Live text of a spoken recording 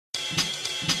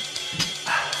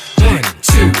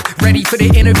ready for the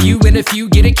interview. And if you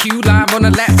get a cue live on a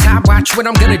laptop, watch what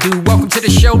I'm gonna do. Welcome to the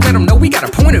show, let them know we got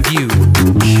a point of view.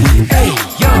 Hey,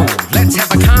 yo, let's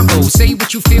have a combo. Say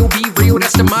what you feel, be real,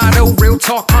 that's the motto. Real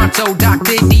talk, pronto,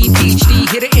 Dr. D, PhD,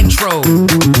 hit an intro.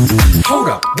 Hold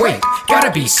up, wait,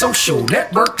 gotta be social.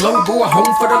 Network global, a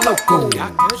home for the local.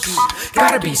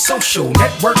 Gotta be social.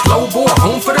 Network global, a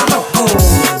home for the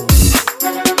local.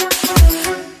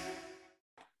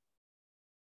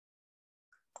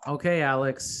 Okay,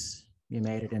 Alex, you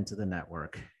made it into the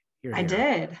network. I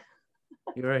did.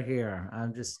 You're here.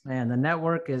 Man, the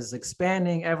network is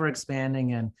expanding, ever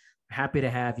expanding, and happy to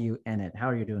have you in it. How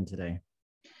are you doing today?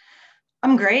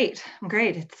 I'm great.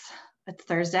 It's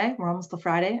Thursday. We're almost to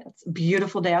Friday. It's a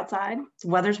beautiful day outside. The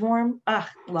weather's warm.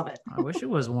 Love it. I wish it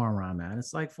was warm around, man.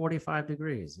 It's like 45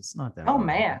 degrees. It's not that warm.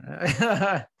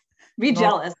 Man. Be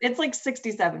jealous. It's like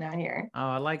 67 down here. Oh,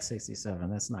 I like 67.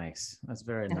 That's nice. That's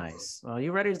very nice. Well,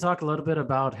 you ready to talk a little bit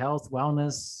about health,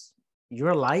 wellness,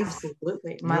 your life?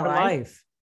 Absolutely. My life.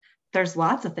 There's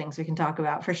lots of things we can talk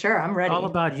about for sure. I'm ready. All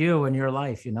about you and your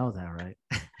life. You know that, right?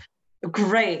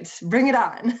 Great. Bring it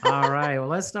on. All right. Well,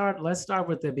 let's start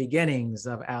with the beginnings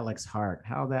of Alex Hart,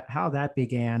 how that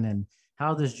began and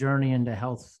how this journey into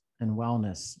health and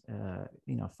wellness,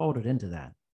 folded into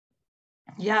that.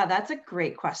 Yeah, that's a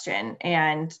great question.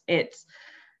 And it's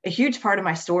a huge part of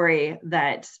my story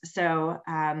I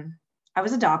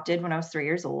was adopted when I was 3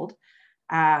 years old.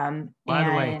 By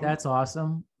the way, that's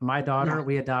awesome. My daughter,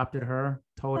 we adopted her.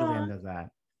 Totally into that.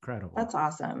 Incredible. That's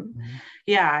awesome. Mm-hmm.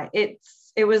 Yeah,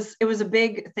 it was a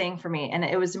big thing for me. And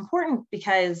it was important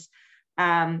because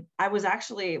I was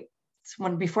actually,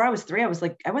 before I was 3,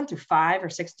 I went through 5 or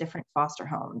 6 different foster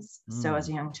homes. So as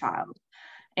a young child.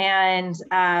 And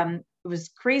it was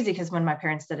crazy because when my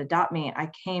parents did adopt me,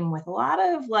 I came with a lot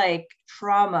of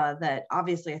trauma that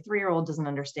obviously a 3-year-old doesn't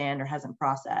understand or hasn't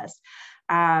processed.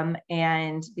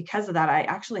 And because of that, I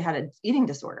actually had an eating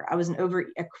disorder. I was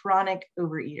a chronic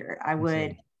overeater. I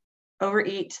would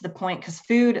overeat to the point because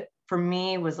food for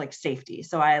me was like safety.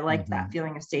 So I liked that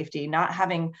feeling of safety, not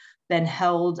having been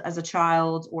held as a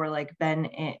child or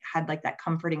had that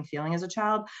comforting feeling as a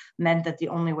child meant that the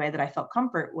only way that I felt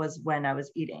comfort was when I was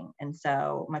eating. And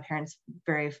so my parents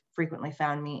very frequently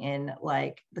found me in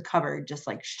the cupboard, just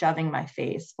shoving my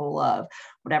face full of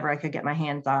whatever I could get my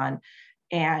hands on.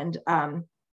 And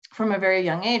from a very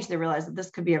young age, they realized that this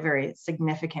could be a very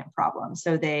significant problem.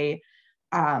 So they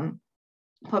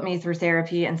put me through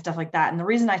therapy and stuff like that. And the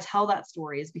reason I tell that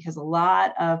story is because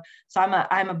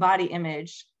I'm a body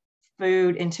image,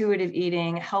 food, intuitive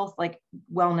eating, health,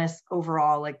 wellness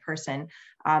overall, person.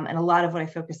 And a lot of what I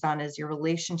focus on is your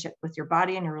relationship with your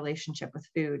body and your relationship with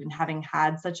food. And having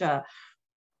had such a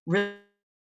really,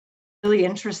 really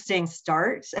interesting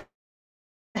start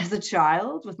as a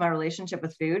child with my relationship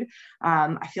with food,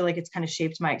 I feel like it's kind of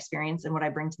shaped my experience and what I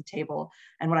bring to the table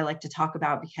and what I like to talk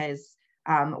about because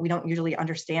we don't usually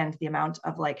understand the amount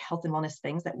of health and wellness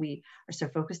things that we are so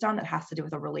focused on that has to do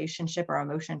with a relationship or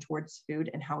emotion towards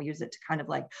food and how we use it to kind of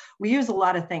we use a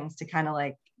lot of things to kind of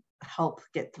help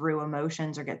get through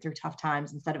emotions or get through tough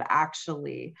times instead of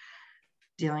actually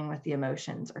dealing with the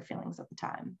emotions or feelings at the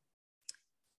time.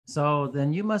 So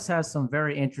then you must have some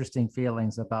very interesting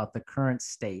feelings about the current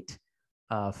state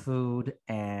of food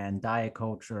and diet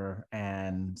culture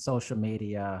and social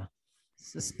media.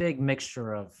 It's this big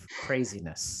mixture of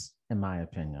craziness, in my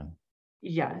opinion.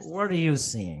 Yes. What are you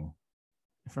seeing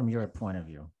from your point of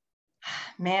view?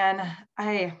 Man,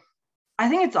 I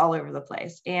think it's all over the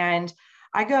place. And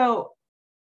I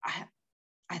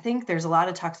think there's a lot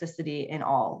of toxicity in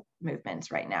all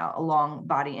movements right now along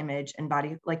body image and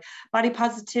body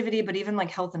positivity, but even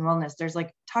health and wellness, there's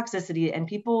toxicity and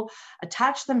people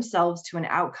attach themselves to an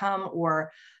outcome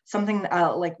or something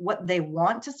what they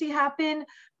want to see happen,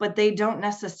 but they don't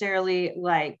necessarily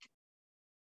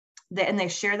and they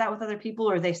share that with other people,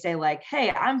 or they say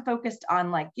hey, I'm focused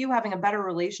on you having a better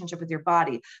relationship with your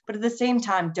body, but at the same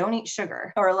time, don't eat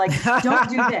sugar or don't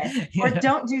do this or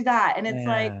don't do that. And it's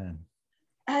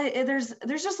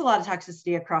there's just a lot of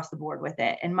toxicity across the board with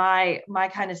it. And my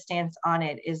kind of stance on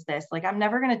it is this, I'm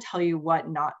never going to tell you what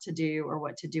not to do or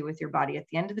what to do with your body. At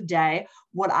the end of the day,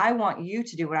 what I want you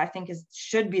to do, what I think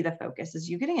should be the focus is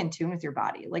you getting in tune with your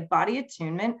body. Body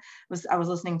attunement I was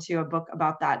listening to a book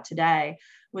about that today,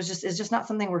 is just not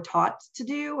something we're taught to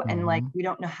do. And we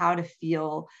don't know how to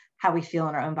feel how we feel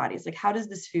in our own bodies. How does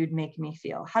this food make me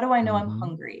feel? How do I know I'm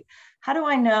hungry? How do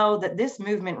I know that this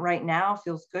movement right now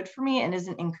feels good for me and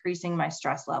isn't increasing my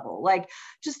stress level?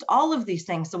 Just all of these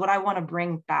things. So what I want to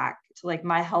bring back to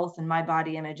my health and my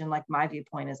body image and my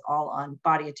viewpoint is all on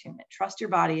body attunement. Trust your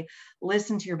body,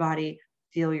 listen to your body,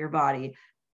 feel your body.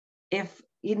 If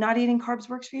not eating carbs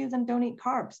works for you, then don't eat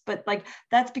carbs. But like,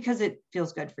 that's because it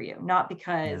feels good for you, not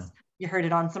because you heard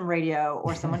it on some radio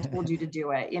or someone told you to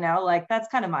do it, like that's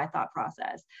kind of my thought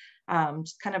process.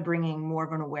 Just kind of bringing more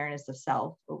of an awareness of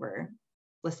self over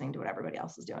listening to what everybody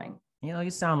else is doing.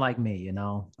 You sound like me,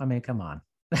 I mean, come on.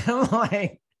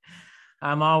 Like,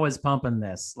 I'm always pumping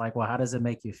this. Like, well, how does it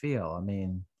make you feel? I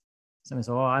mean, somebody says,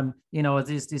 oh, I'm,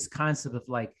 these concept of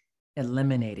like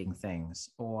eliminating things,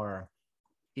 or,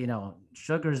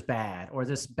 sugar's bad, or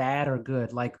this bad or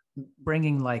good, like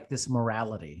bringing like this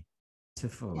morality to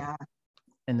food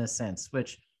in a sense,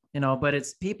 which, but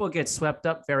it's, people get swept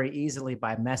up very easily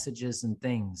by messages and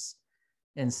things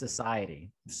in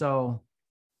society. So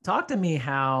talk to me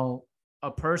how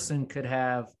a person could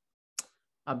have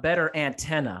a better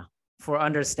antenna for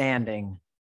understanding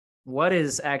what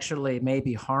is actually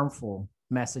maybe harmful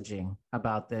messaging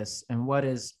about this, and what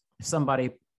is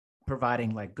somebody providing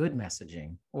like good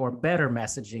messaging or better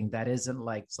messaging that isn't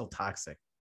like so toxic.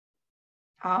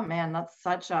 Oh man, that's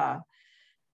such a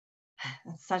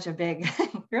big,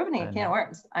 you're opening a can of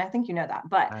worms. I think you know that,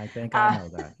 but I think I know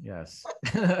that. Yes.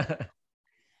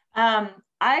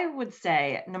 I would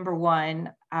say number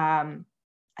one,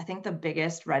 I think the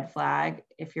biggest red flag,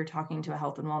 if you're talking to a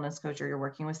health and wellness coach or you're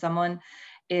working with someone,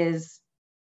 is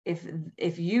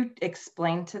if you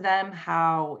explain to them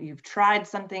how you've tried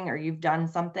something or you've done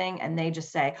something and they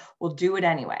just say, well, do it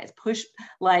anyways, push,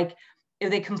 like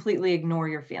if they completely ignore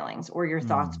your feelings or your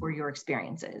thoughts or your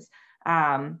experiences.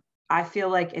 I feel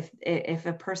like if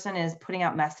a person is putting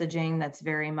out messaging that's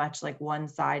very much like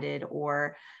one-sided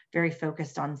or very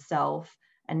focused on self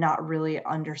and not really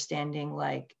understanding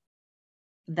like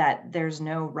that there's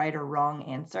no right or wrong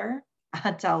answer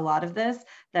to a lot of this,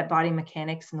 that body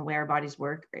mechanics and the way our bodies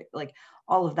work, like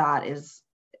all of that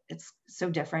it's so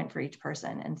different for each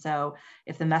person. And so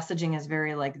if the messaging is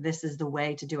very like, this is the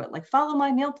way to do it, like follow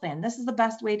my meal plan, this is the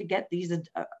best way to get these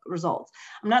results.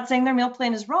 I'm not saying their meal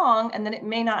plan is wrong and then it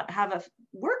may not have a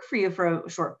work for you for a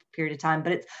short period of time,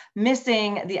 but it's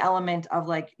missing the element of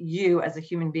like you as a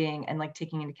human being and like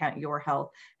taking into account your health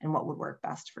and what would work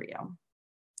best for you.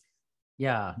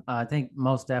 Yeah, I think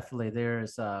most definitely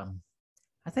there's,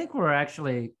 I think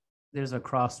there's a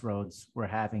crossroads we're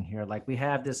having here. Like we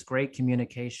have this great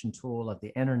communication tool of the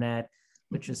internet,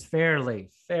 which is fairly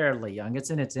young. It's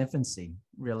in its infancy,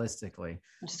 realistically.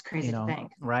 Which is crazy to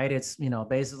think. Right? It's,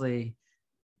 basically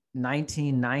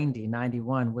 1990,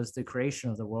 91 was the creation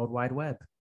of the World Wide Web.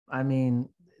 I mean,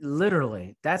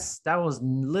 literally, that was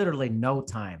literally no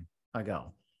time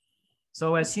ago.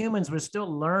 So as humans, we're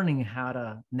still learning how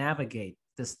to navigate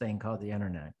this thing called the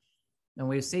internet. And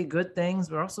we see good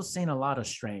things. We're also seeing a lot of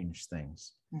strange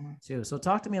things too. So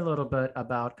talk to me a little bit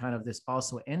about kind of this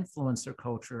also influencer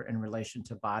culture in relation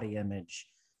to body image,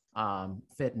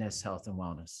 fitness, health, and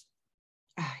wellness.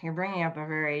 You're bringing up a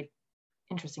very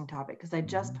interesting topic because I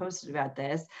just posted about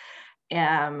this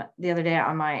the other day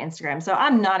on my Instagram. So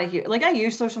I'm not a huge, like I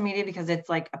use social media because it's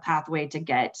like a pathway to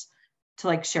get to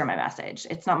like share my message.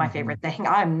 It's not my favorite thing.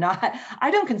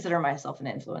 I don't consider myself an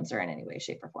influencer in any way,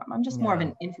 shape, or form. I'm just more of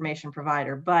an information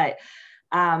provider. But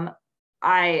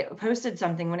I posted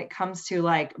something when it comes to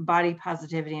like body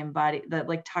positivity and the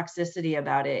like toxicity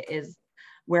about it is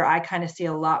where I kind of see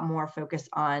a lot more focus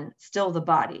on still the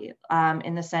body,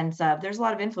 in the sense of there's a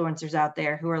lot of influencers out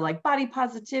there who are like body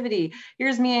positivity.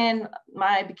 Here's me in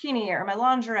my bikini or my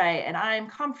lingerie and I'm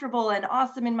comfortable and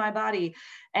awesome in my body.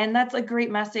 And that's a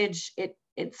great message.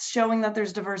 It's showing that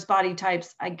there's diverse body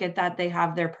types. I get that they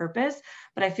have their purpose,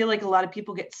 but I feel like a lot of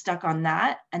people get stuck on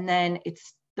that. And then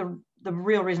it's the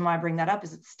real reason why I bring that up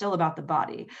is it's still about the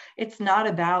body. It's not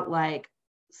about like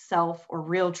self or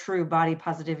real true body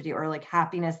positivity or like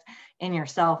happiness in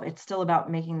yourself. It's still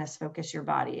about making this focus your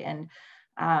body. And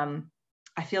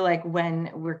I feel like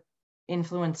when we're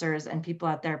influencers and people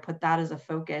out there put that as a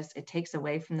focus, it takes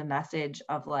away from the message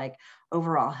of like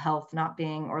overall health not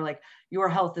being, or like your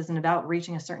health isn't about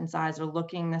reaching a certain size or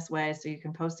looking this way so you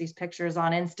can post these pictures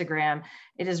on Instagram.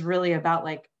 It is really about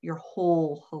like your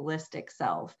whole holistic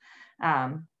self.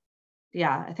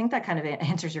 Yeah, I think that kind of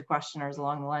answers your question or is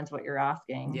along the lines of what you're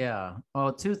asking. Yeah.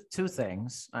 Well, two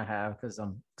things I have, because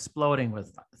I'm exploding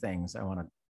with things I want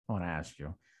to ask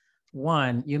you.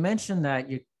 One, you mentioned that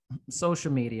social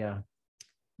media,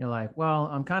 you're like, well,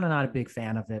 I'm kind of not a big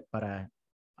fan of it, but I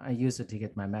use it to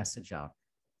get my message out.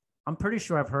 I'm pretty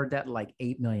sure I've heard that like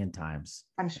 8 million times.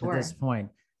 I'm sure. At this point.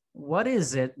 What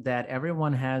is it that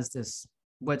everyone has this,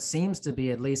 what seems to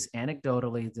be, at least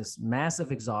anecdotally, this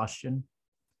massive exhaustion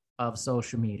of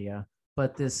social media,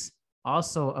 but this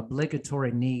also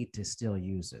obligatory need to still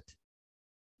use it?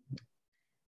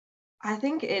 I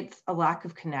think it's a lack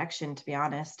of connection, to be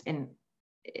honest. And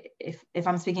if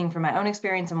I'm speaking from my own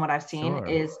experience and what I've seen, Sure.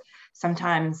 is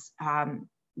sometimes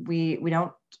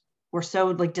we're so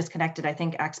like disconnected, I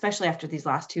think, especially after these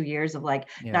last 2 years of like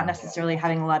not necessarily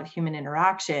having a lot of human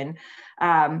interaction.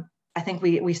 I think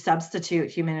we substitute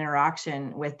human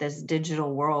interaction with this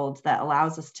digital world that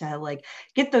allows us to like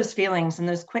get those feelings and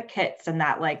those quick hits, and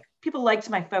that like people liked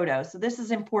my photo, so this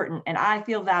is important, and I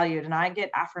feel valued, and I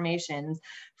get affirmations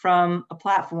from a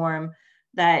platform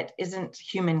that isn't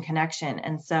human connection.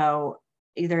 And so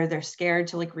either they're scared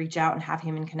to like reach out and have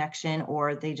human connection,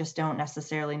 or they just don't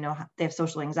necessarily know they have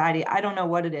social anxiety. I don't know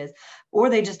what it is, or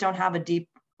they just don't have a deep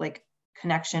like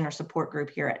connection or support group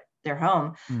here at their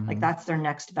home. Like that's their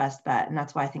next best bet. And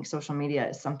that's why I think social media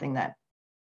is something that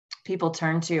people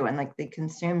turn to, and like they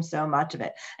consume so much of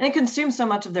it, and it consumes so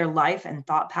much of their life and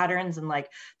thought patterns, and like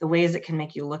the ways it can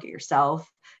make you look at yourself,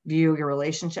 view your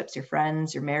relationships, your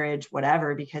friends, your marriage,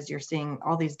 whatever, because you're seeing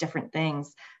all these different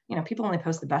things. People only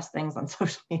post the best things on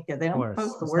social media. They don't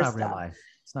post the worst stuff.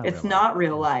 It's not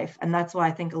real life. And that's why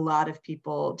I think a lot of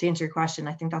people, to answer your question,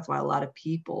 I think that's why a lot of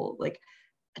people like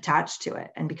attach to it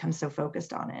and become so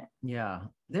focused on it. Yeah,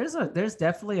 there's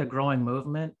definitely a growing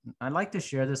movement. I'd like to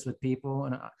share this with people,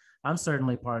 and I'm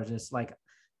certainly part of this. Like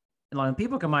when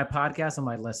people come to my podcast, I'm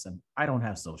like, listen, I don't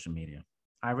have social media.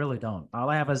 I really don't. All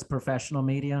I have is professional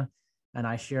media, and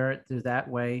I share it through that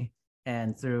way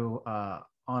and through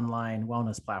online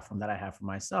wellness platform that I have for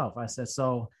myself. I said,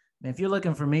 so if you're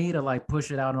looking for me to like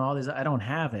push it out and all these, I don't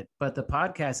have it, but the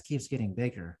podcast keeps getting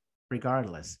bigger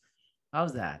regardless.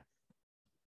 How's that?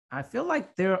 I feel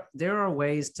like there are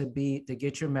ways to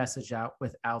get your message out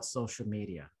without social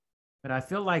media, but I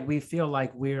feel like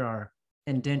we are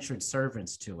indentured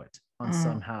servants to it on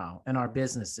somehow in our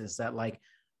businesses. That like,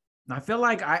 I feel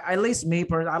like at least me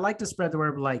personally, I like to spread the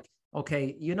word like,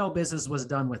 okay, business was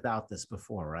done without this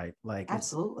before, right? Like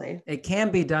absolutely, it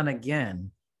can be done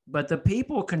again, but the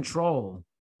people control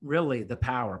really the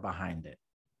power behind it.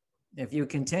 If you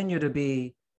continue to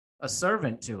be a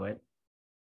servant to it,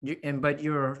 but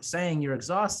you're saying you're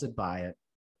exhausted by it,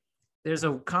 there's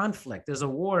a conflict, there's a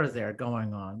war there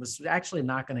going on, which is actually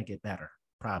not going to get better,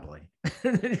 probably,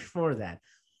 for that.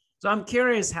 So I'm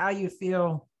curious how you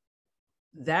feel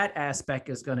that aspect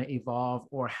is going to evolve,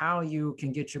 or how you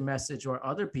can get your message, or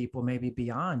other people maybe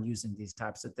beyond using these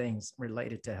types of things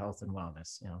related to health and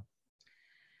wellness,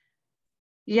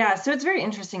 Yeah, so it's very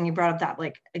interesting you brought up that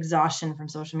like exhaustion from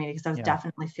social media, because I was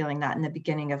definitely feeling that in the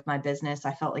beginning of my business.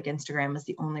 I felt like Instagram was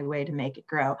the only way to make it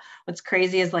grow. What's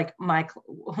crazy is like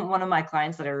one of my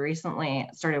clients that I recently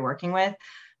started working with,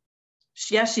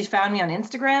 she found me on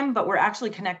Instagram, but we're actually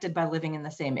connected by living in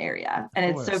the same area. And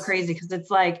it's so crazy because it's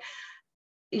like,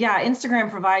 yeah,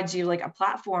 Instagram provides you like a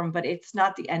platform, but it's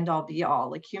not the end all be all.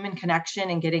 Like human connection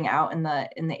and getting out in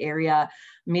the area,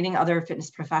 meeting other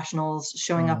fitness professionals,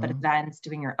 showing up at events,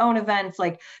 doing your own events.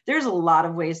 Like there's a lot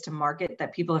of ways to market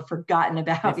that people have forgotten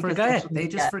about. They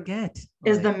just forget.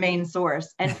 Is the main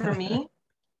source. And for me,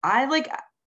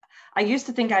 I used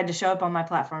to think I had to show up on my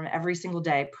platform every single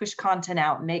day, push content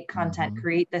out, make content,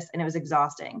 create this, and it was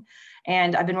exhausting.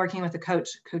 And I've been working with a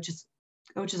coaches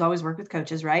always work with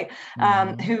coaches, right?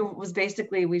 Who was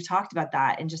basically, we've talked about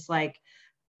that, and just like,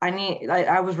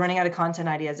 I was running out of content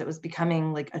ideas. It was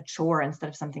becoming like a chore instead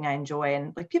of something I enjoy.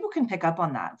 And like people can pick up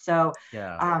on that. So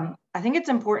I think it's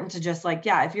important to just like,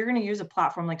 if you're going to use a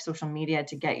platform like social media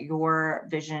to get your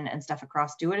vision and stuff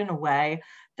across, do it in a way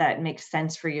that makes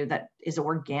sense for you, that is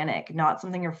organic, not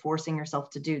something you're forcing yourself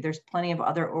to do. There's plenty of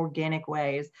other organic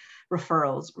ways,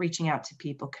 referrals, reaching out to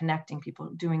people, connecting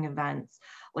people, doing events,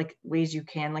 like ways you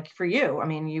can, like for you, I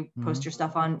mean, you post your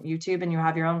stuff on YouTube and you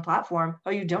have your own platform.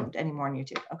 Oh, you don't anymore on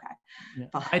YouTube. Okay. Yeah.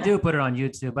 I do put it on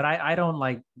YouTube, but I don't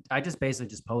like, I just basically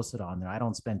just post it on there. I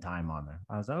don't spend time on there.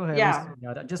 I was like,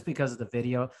 okay, just because of the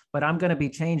video, but I'm going to be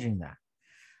changing that.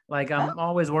 Like I'm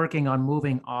always working on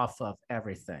moving off of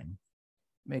everything,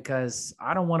 because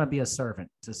I don't want to be a servant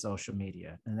to social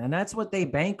media. And then that's what they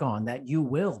bank on, that you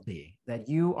will be, that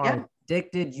you are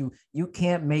addicted. You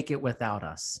can't make it without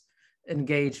us.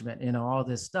 Engagement, all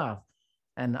this stuff.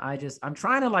 And I'm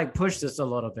trying to like push this a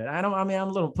little bit. I'm a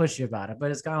little pushy about it,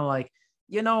 but it's kind of like,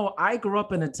 I grew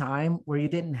up in a time where you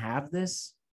didn't have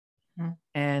this.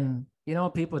 And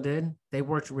what people did? They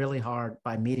worked really hard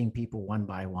by meeting people one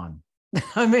by one.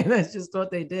 I mean, that's just what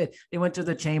they did. They went to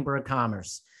the Chamber of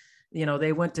Commerce.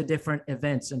 They went to different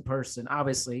events in person.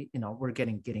 Obviously, we're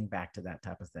getting back to that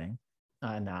type of thing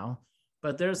now.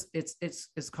 But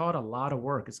it's called a lot of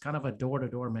work. It's kind of a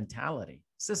door-to-door mentality.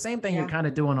 It's the same thing you're kind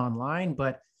of doing online,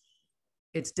 but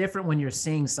it's different when you're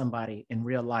seeing somebody in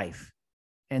real life,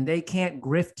 and they can't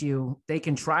grift you. They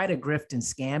can try to grift and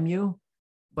scam you,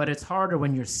 but it's harder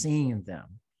when you're seeing them.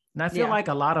 And I feel like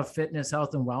a lot of fitness,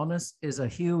 health, and wellness is a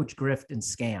huge grift and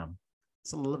scam.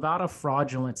 It's a lot of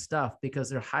fraudulent stuff because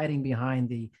they're hiding behind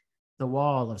the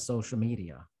wall of social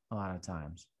media a lot of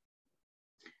times.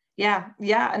 Yeah.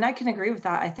 And I can agree with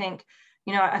that. I think,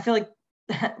 I feel like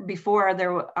before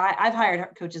I've hired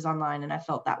coaches online, and I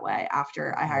felt that way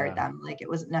after I hired them. Like, it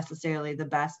wasn't necessarily the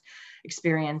best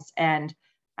experience. And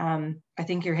I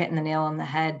think you're hitting the nail on the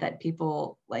head that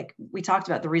people, like, we talked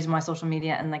about the reason why social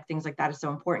media and like things like that is so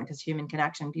important, because human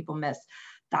connection, people miss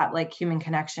that, like, human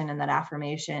connection and that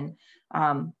affirmation.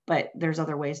 But there's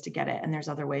other ways to get it. And there's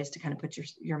other ways to kind of put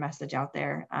your message out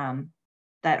there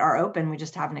that are open. We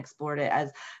just haven't explored it,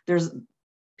 as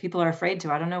people are afraid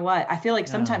to. I don't know what. I feel like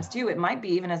sometimes too, it might be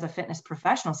even as a fitness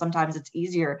professional, sometimes it's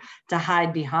easier to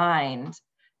hide behind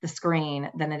the screen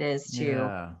than it is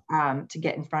to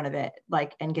get in front of it,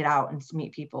 like, and get out and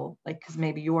meet people, like, because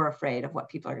maybe you're afraid of what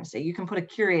people are going to say. You can put a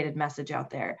curated message out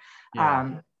there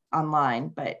online,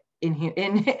 but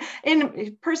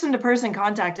in person-to-person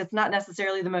contact, it's not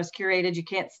necessarily the most curated. You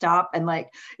can't stop and,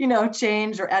 like,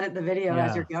 change or edit the video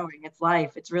as you're going. It's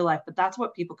life, it's real life, but that's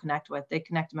what people connect with. They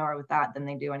connect more with that than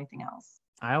they do anything else.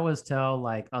 I always tell,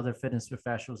 like, other fitness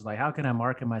professionals, like, how can I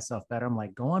market myself better? I'm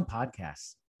like, go on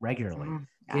podcasts regularly.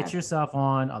 Get yourself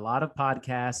on a lot of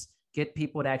podcasts, get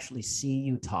people to actually see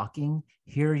you talking,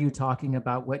 hear you talking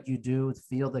about what you do,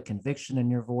 feel the conviction in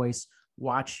your voice,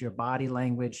 watch your body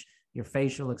language, your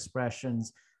facial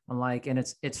expressions. I'm like, and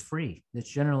it's free. It's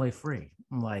generally free.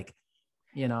 I'm like,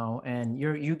 and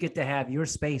you get to have your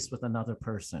space with another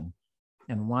person.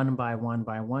 And one by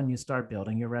one, you start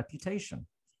building your reputation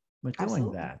with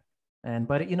doing that.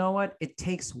 But you know what? It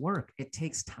takes work. It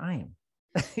takes time.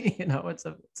 It's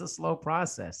a slow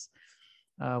process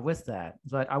with that.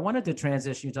 But I wanted to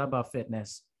transition. You talk about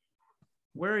fitness.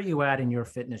 Where are you at in your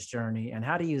fitness journey, and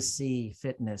how do you see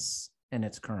fitness in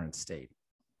its current state?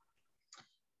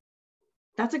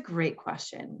 That's a great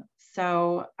question.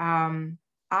 So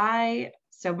my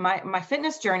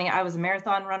fitness journey, I was a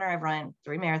marathon runner. I've run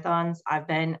 3 marathons. I've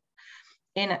been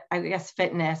in, I guess,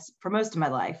 fitness for most of my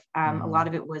life. A lot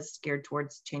of it was geared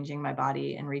towards changing my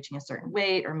body and reaching a certain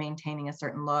weight or maintaining a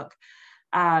certain look.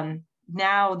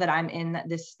 Now that I'm in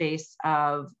this space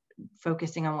of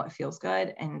focusing on what feels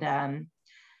good and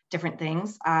different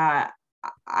things, I'm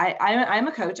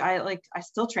a coach. I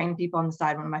still train people on the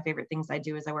side. One of my favorite things I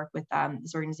do is I work with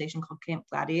this organization called Camp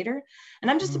Gladiator, and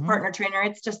I'm just a partner trainer.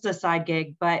 It's just a side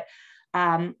gig. But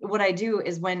what I do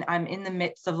is, when I'm in the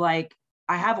midst of, like,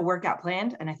 I have a workout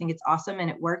planned and I think it's awesome and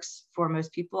it works for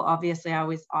most people. Obviously, I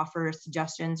always offer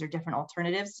suggestions or different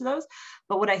alternatives to those.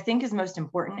 But what I think is most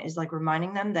important is, like,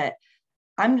 reminding them that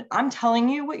I'm telling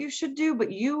you what you should do,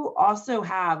 but you also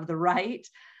have the right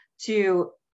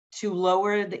to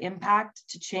lower the impact,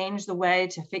 to change the way,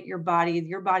 to fit your body.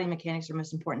 Your body mechanics are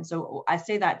most important. So I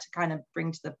say that to kind of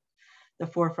bring to the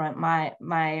forefront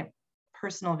my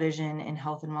personal vision in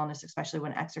health and wellness, especially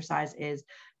when exercise, is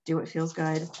do what feels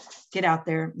good, get out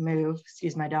there, move,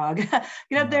 excuse my dog, get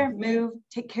out there, move,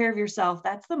 take care of yourself.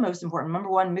 That's the most important. Number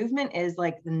one, movement is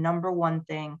like the number one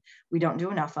thing we don't do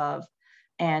enough of.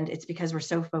 And it's because we're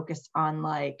so focused on,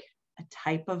 like, a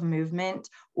type of movement,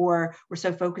 or we're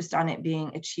so focused on it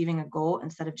being achieving a goal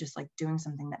instead of just, like, doing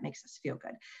something that makes us feel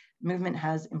good. Movement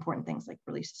has important things like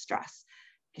release stress,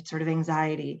 gets rid of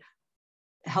anxiety,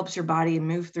 helps your body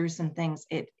move through some things.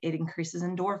 It increases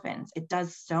endorphins. It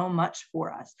does so much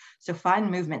for us. So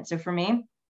find movement. So for me,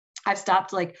 I've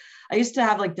stopped, like, I used to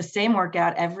have, like, the same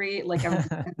workout I would do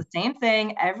the same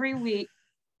thing every week.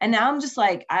 And now I'm just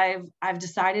like, I've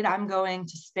decided I'm going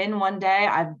to spin one day.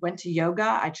 I went to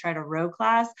yoga. I tried a row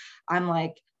class. I'm,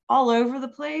 like, all over the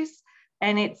place.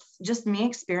 And it's just me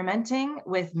experimenting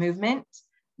with movement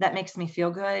that makes me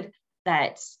feel good,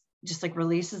 that just, like,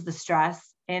 releases the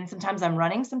stress. And sometimes I'm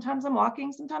running, sometimes I'm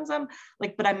walking, sometimes I'm,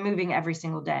 like, but I'm moving every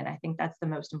single day. And I think that's the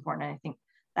most important. And I think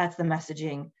that's the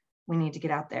messaging we need to get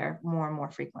out there more and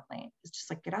more frequently. It's just,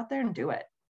 like, get out there and do it.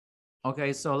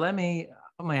 Okay, so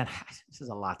oh man, this is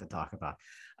a lot to talk about.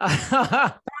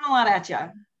 Throwing a lot at you.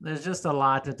 There's just a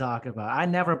lot to talk about. I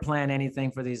never plan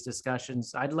anything for these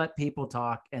discussions. I'd let people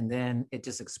talk, and then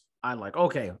I'm like,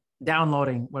 okay,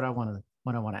 downloading what I want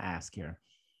to ask here.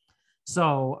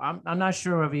 So I'm not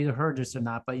sure if you heard this or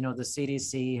not, but the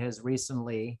CDC has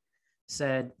recently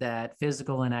said that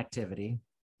physical inactivity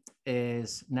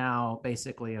is now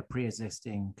basically a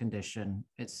pre-existing condition.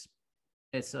 It's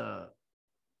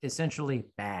essentially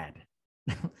bad.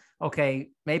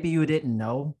 Okay, maybe you didn't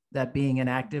know that being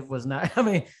inactive was not,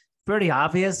 pretty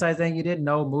obvious. I think you didn't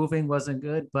know moving wasn't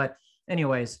good. But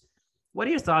anyways, what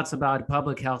are your thoughts about a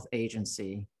public health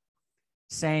agency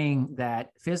saying that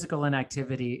physical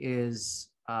inactivity is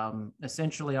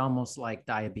essentially almost like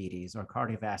diabetes or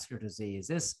cardiovascular disease.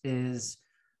 This is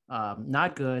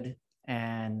not good,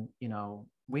 and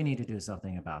we need to do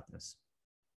something about this.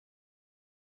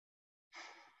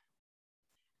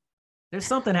 There's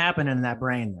something happening in that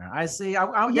brain there. I see.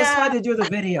 That's why they do the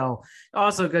video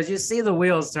also, because you see the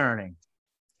wheels turning.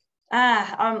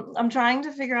 I'm trying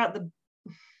to figure out the.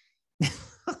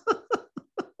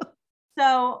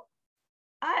 So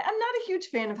I'm not a huge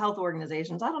fan of health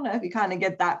organizations. I don't know if you kind of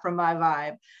get that from my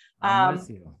vibe. I'm with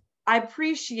you. I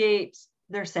appreciate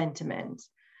their sentiment.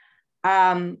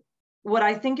 What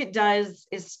I think it does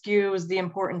is skews the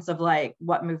importance of like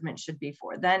what movement should be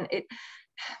for. Then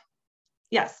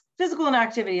yes, physical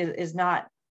inactivity is not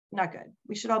good.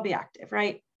 We should all be active,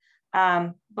 right?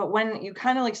 But when you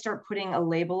kind of like start putting a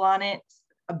label on it,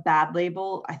 a bad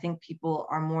label, I think people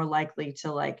are more likely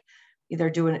to like either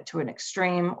doing it to an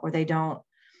extreme, or they don't.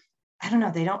 I don't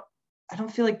know. I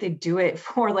don't feel like they do it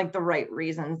for like the right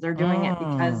reasons. They're doing it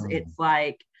because it's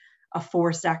like a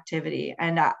forced activity.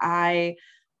 And I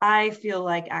feel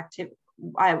like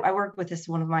I work with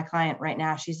one of my client right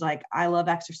now. She's like, I love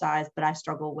exercise, but I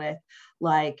struggle with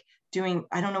like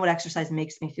I don't know what exercise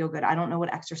makes me feel good. I don't know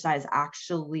what exercise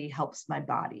actually helps my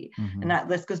body. And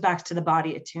this goes back to the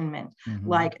body attunement.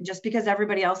 Like just because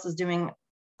everybody else is doing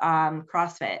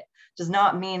CrossFit does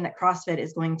not mean that CrossFit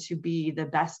is going to be the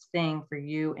best thing for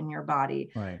you and your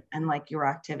body, right, and like your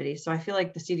activity. So I feel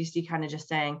like the CDC kind of just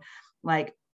saying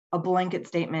like a blanket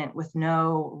statement with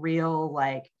no real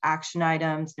like action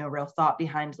items, no real thought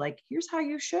behind like, here's how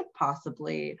you should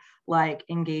possibly like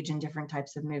engage in different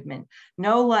types of movement.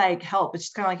 No like help. It's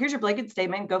just kind of like, here's your blanket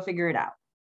statement, go figure it out.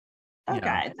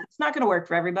 Okay, that's not going to work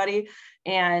for everybody.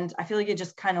 And I feel like it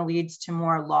just kind of leads to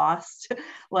more lost,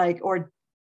 like, or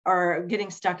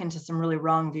getting stuck into some really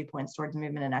wrong viewpoints towards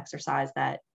movement and exercise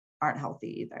that aren't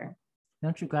healthy either.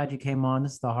 Aren't you glad you came on?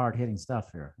 This is the hard hitting stuff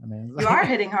here. I mean, you are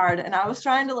hitting hard, and I was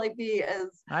trying to like be as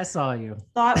I saw you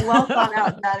well thought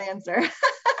out in that answer.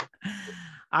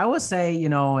 I would say,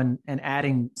 and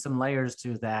adding some layers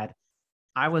to that,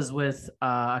 I was with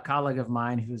a colleague of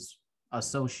mine who's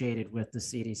associated with the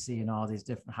CDC and all these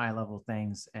different high level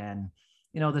things. And,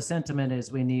 the sentiment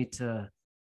is we need to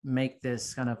make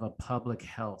this kind of a public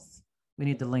health. We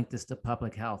need to link this to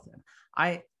public health. And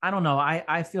I don't know.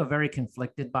 I feel very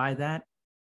conflicted by that,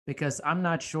 because I'm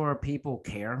not sure people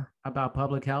care about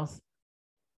public health.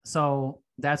 So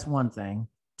that's one thing.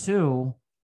 Two,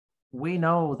 we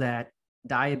know that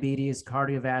diabetes,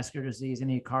 cardiovascular disease,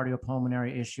 any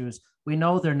cardiopulmonary issues, we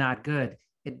know they're not good.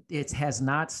 It has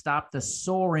not stopped the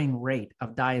soaring rate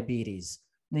of diabetes.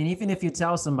 And even if you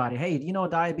tell somebody, hey,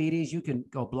 diabetes, you can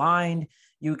go blind,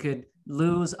 you could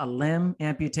lose a limb,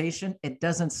 amputation, it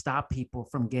doesn't stop people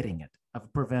from getting it, a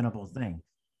preventable thing.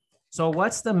 So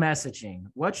what's the messaging?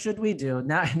 What should we do?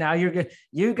 Now you're good.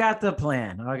 You got the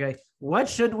plan. Okay. What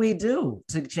should we do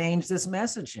to change this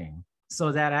messaging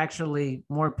so that actually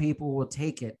more people will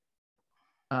take it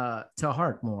to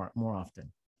heart more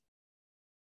often?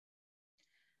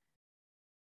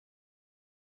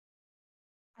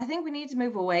 I think we need to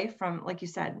move away from, like you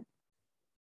said,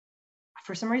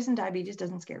 for some reason, diabetes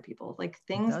doesn't scare people. Like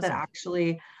things that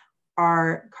actually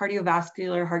are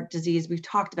cardiovascular, heart disease. We've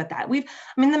talked about that. The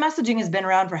messaging has been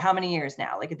around for how many years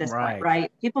now? Like at this point,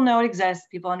 right? People know it exists.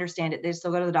 People understand it. They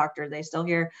still go to the doctor. They still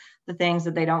hear the things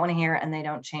that they don't want to hear, and they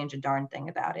don't change a darn thing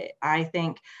about it. I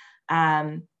think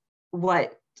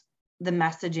what the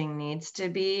messaging needs to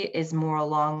be is more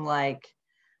along like,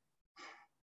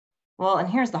 well, and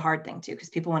here's the hard thing too, because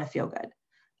people want to feel good.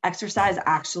 Exercise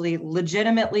actually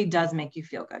legitimately does make you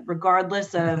feel good,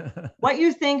 regardless of what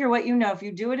you think or what you know. If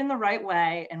you do it in the right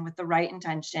way and with the right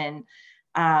intention,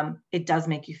 it does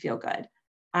make you feel good.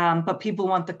 But people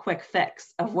want the quick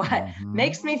fix of what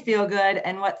makes me feel good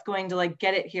and what's going to like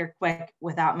get it here quick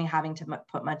without me having to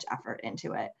put much effort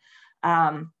into it.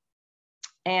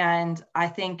 And I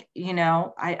think,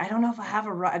 I don't know if I have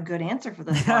a good answer for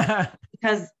this one,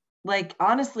 because like,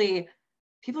 honestly,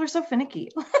 people are so finicky.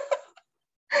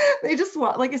 They just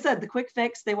want, like I said, the quick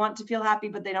fix. They want to feel happy,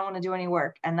 but they don't want to do any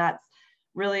work. And that's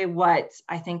really what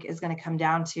I think is going to come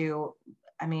down to,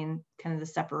 kind of the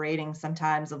separating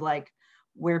sometimes of like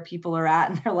where people are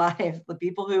at in their life. The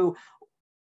people who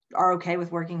are okay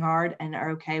with working hard and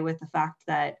are okay with the fact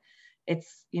that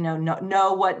it's,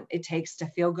 know what it takes to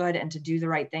feel good and to do the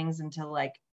right things and to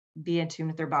like be in tune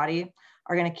with their body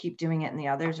are going to keep doing it. And the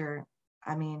others are,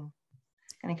 going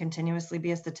to continuously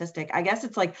be a statistic. I guess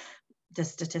it's like, does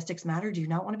statistics matter? Do you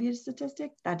not want to be a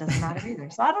statistic? That doesn't matter either.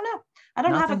 So I don't know. I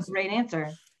don't have a great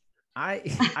answer.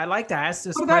 I like to ask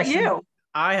this what about question. you?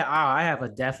 I have a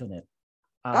definite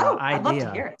Oh, I'd love to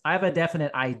idea. hear it. I have a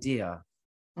definite idea.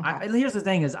 Okay. Here's the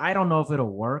thing is I don't know if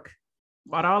it'll work,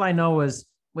 but all I know is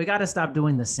we got to stop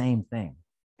doing the same thing.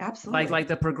 Absolutely. Like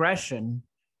the progression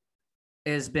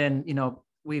has been,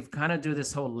 we've kind of do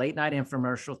this whole late night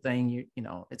infomercial thing.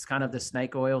 It's kind of the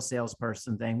snake oil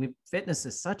salesperson thing. Fitness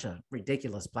is such a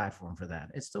ridiculous platform for that.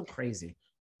 It's so crazy.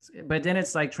 But then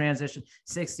it's like transition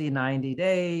 60, 90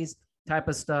 days type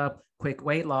of stuff, quick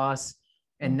weight loss.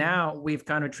 And now we've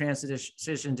kind of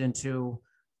transitioned into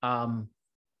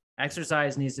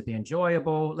exercise needs to be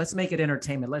enjoyable. Let's make it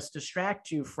entertainment. Let's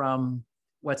distract you from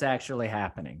what's actually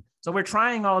happening. So we're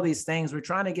trying all these things. We're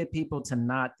trying to get people to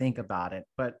not think about it,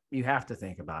 but you have to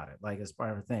think about it, like as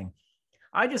part of a thing.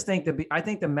 I think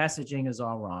the messaging is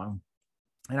all wrong.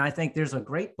 And I think there's a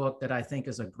great book that I think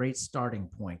is a great starting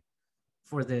point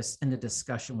for this in the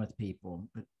discussion with people.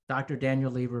 Dr.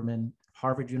 Daniel Lieberman,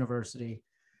 Harvard University,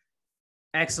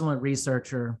 excellent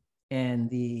researcher in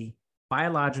the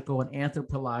biological and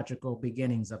anthropological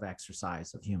beginnings of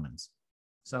exercise of humans.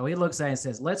 So he looks at it and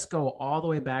says, let's go all the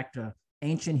way back to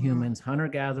ancient humans,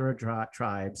 hunter-gatherer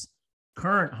tribes,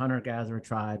 current hunter-gatherer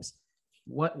tribes.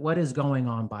 What is going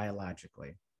on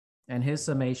biologically? And his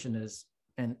summation is,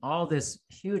 and all this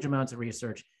huge amounts of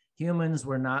research, humans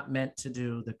were not meant to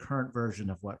do the current version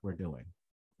of what we're doing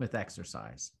with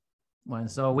exercise.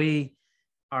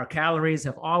 Our calories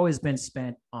have always been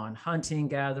spent on hunting,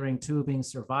 gathering, tubing,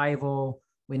 survival.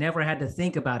 We never had to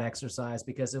think about exercise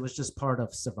because it was just part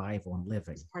of survival and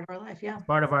living. It's part of our life, yeah.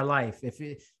 Part of our life. If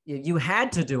you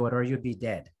had to do it or you'd be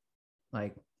dead.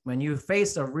 Like when you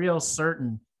face a real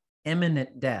certain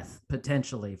imminent death,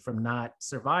 potentially from not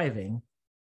surviving,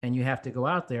 and you have to go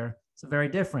out there, it's very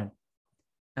different.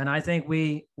 And I think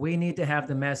we need to have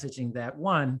the messaging that,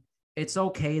 one, it's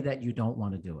okay that you don't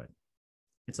want to do it.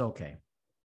 It's okay.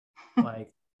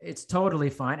 Like, it's totally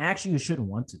fine. Actually, you shouldn't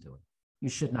want to do it. You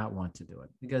should not want to do it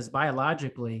because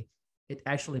biologically, it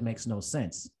actually makes no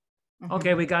sense. Mm-hmm.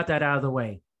 Okay, we got that out of the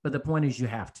way. But the point is you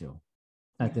have to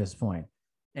at this point.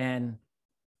 And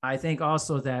I think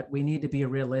also that we need to be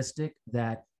realistic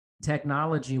that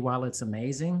technology, while it's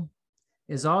amazing,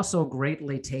 is also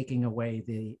greatly taking away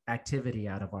the activity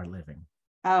out of our living.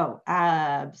 Oh,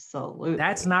 absolutely.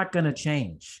 That's not going to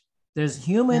change.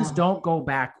 Humans don't go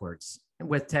backwards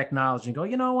with technology and go,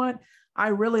 you know what? I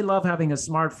really love having a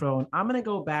smartphone. I'm going to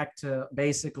go back to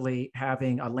basically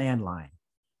having a landline.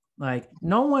 Like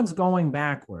no one's going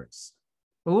backwards.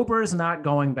 Uber's not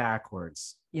going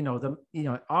backwards.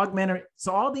 Augmented.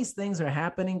 So all these things are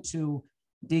happening to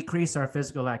decrease our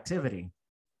physical activity.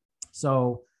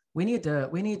 So we need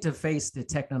to face the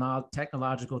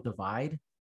technological divide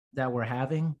that we're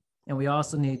having. And we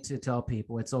also need to tell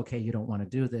people it's okay. You don't want to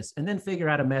do this. And then figure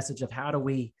out a message of how do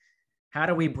we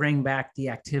bring back the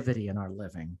activity in our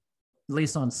living, at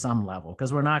least on some level,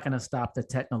 because we're not going to stop the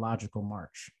technological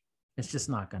march. It's just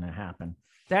not going to happen.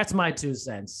 That's my 2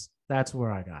 cents. That's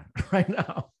where I got right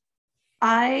now.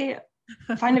 I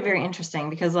find it very interesting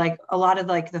because like a lot of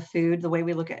like the food, the way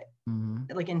we look at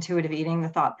like intuitive eating, the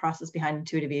thought process behind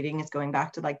intuitive eating is going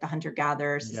back to like the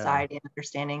hunter-gatherer society and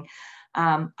understanding.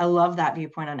 I love that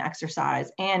viewpoint on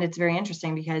exercise. And it's very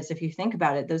interesting because if you think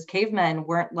about it, those cavemen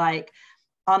weren't like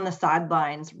on the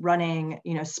sidelines running,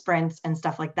 sprints and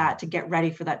stuff like that to get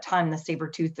ready for that time the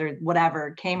saber-tooth or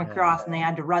whatever came across and they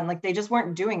had to run. Like they just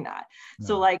weren't doing that. No.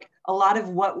 So like a lot of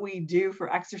what we do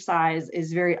for exercise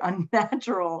is very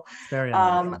unnatural. Very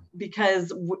unnatural.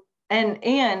 Because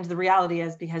and the reality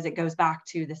is because it goes back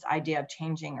to this idea of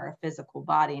changing our physical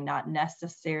body, not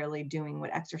necessarily doing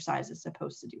what exercise is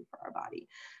supposed to do for our body.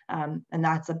 And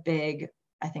that's a big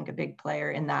player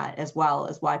in that, as well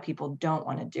as why people don't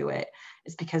want to do it,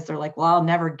 is because they're like, well, I'll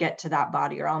never get to that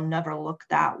body or I'll never look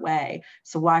that way.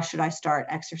 So why should I start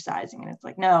exercising? And it's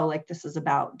like, no, like this is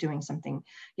about doing something,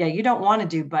 you don't want to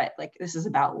do, but like this is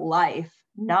about life,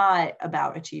 not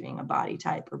about achieving a body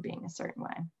type or being a certain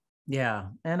way. Yeah.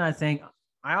 And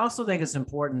I also think it's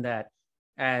important that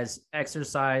as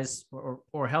exercise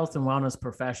or health and wellness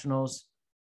professionals,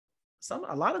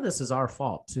 a lot of this is our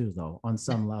fault too, though, on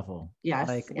some level. Yes.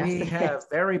 We have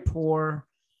very poor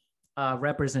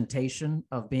representation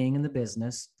of being in the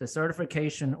business. The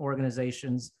certification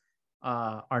organizations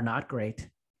are not great.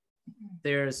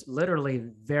 There's literally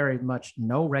very much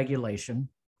no regulation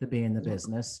to be in the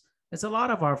business. It's a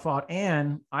lot of our fault.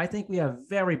 And I think we have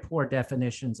very poor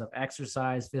definitions of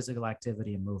exercise, physical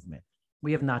activity, and movement.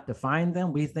 We have not defined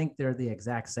them. We think they're the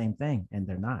exact same thing, and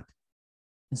they're not.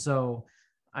 And so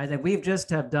I think we've just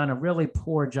have done a really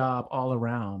poor job all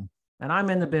around. And I'm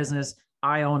in the business.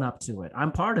 I own up to it.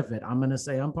 I'm part of it. I'm going to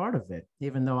say I'm part of it.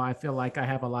 Even though I feel like I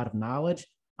have a lot of knowledge,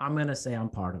 I'm going to say I'm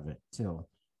part of it too.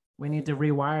 We need to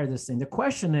rewire this thing. The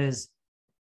question is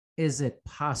it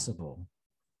possible?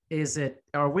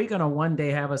 Are we going to one day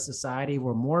have a society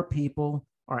where more people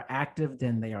are active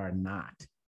than they are not?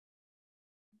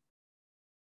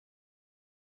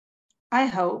 I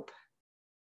hope.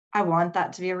 I want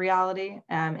that to be a reality,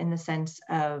 in the sense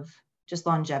of just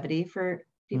longevity for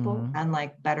people and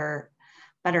like better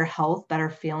health,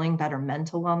 better feeling, better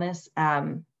mental wellness.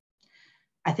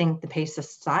 I think the pace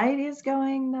society is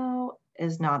going, though,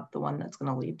 is not the one that's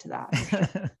going to lead to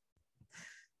that.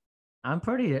 I'm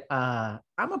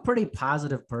a pretty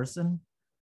positive person.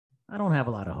 I don't have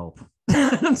a lot of hope.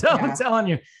 I'm telling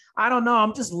you, I don't know.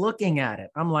 I'm just looking at it.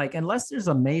 I'm like, unless there's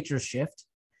a major shift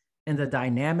in the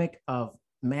dynamic of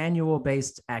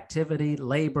manual-based activity,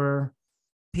 labor,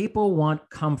 people want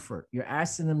comfort. You're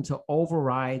asking them to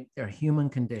override their human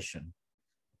condition,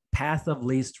 path of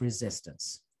least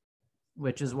resistance,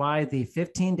 which is why the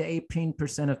 15 to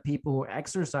 18% of people who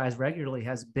exercise regularly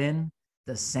has been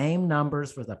the same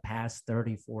numbers for the past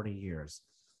 30, 40 years.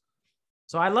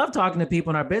 So I love talking to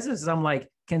people in our businesses. I'm like,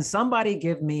 can somebody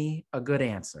give me a good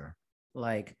answer?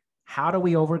 Like, how do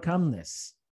we overcome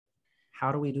this?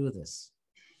 How do we do this?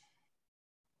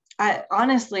 I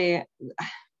honestly, I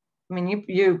mean,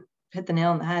 you hit the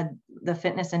nail on the head. The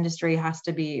fitness industry has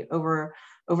to be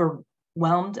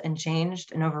overwhelmed and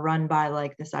changed and overrun by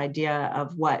like this idea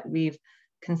of what we've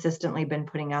consistently been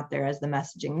putting out there as the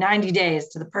messaging: 90 days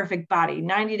to the perfect body,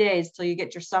 90 days till you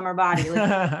get your summer body,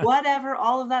 like whatever,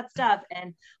 all of that stuff.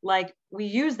 And like, we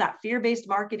use that fear-based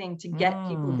marketing to get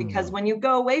people, because when you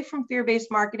go away from fear-based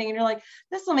marketing and you're like,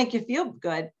 this will make you feel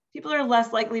good, people are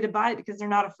less likely to buy it because they're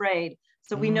not afraid.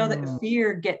 So we know that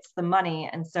fear gets the money.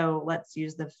 And so let's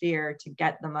use the fear to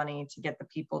get the money, to get the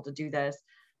people to do this.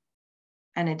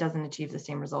 And it doesn't achieve the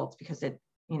same results because it's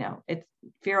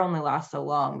fear only lasts so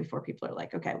long before people are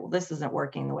like, okay, well, this isn't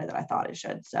working the way that I thought it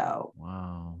should. So,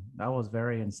 wow, that was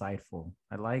very insightful.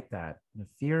 I like that. The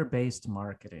fear-based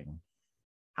marketing.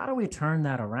 How do we turn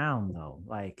that around though?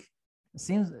 Like, it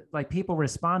seems like people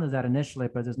respond to that initially,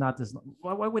 but there's not this,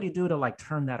 what would he do to like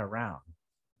turn that around?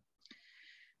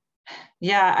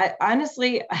 Yeah, I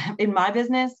honestly, in my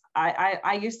business,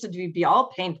 I used to be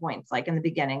all pain points, like in the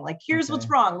beginning, like, here's what's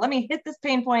wrong. Let me hit this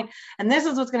pain point, and this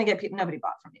is what's going to get people. Nobody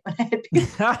bought from me when I hit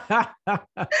people.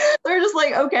 They're just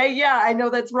like, okay, yeah, I know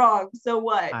that's wrong. So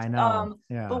what? I know.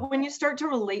 But when you start to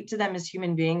relate to them as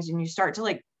human beings, and you start to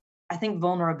like, I think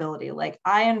vulnerability, like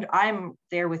I'm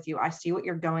there with you. I see what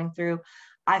you're going through.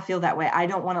 I feel that way. I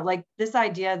don't want to, like, this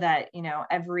idea that, you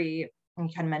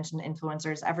kind of mentioned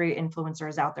influencers, every influencer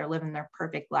is out there living their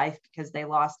perfect life because they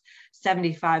lost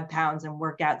 75 pounds and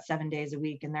work out 7 days a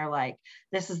week. And they're like,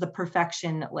 this is the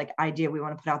perfection, like, idea we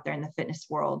want to put out there in the fitness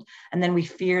world. And then we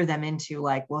fear them into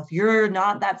like, well, if you're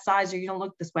not that size or you don't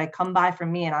look this way, come buy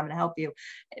from me and I'm going to help you.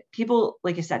 People,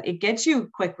 like you said, it gets you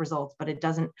quick results, but it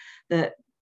doesn't, that's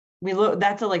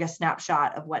like a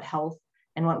snapshot of what health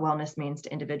and what wellness means to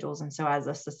individuals. And so as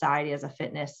a society, as a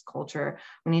fitness culture,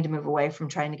 we need to move away from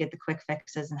trying to get the quick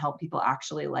fixes and help people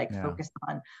actually focus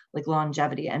on like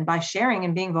longevity, and by sharing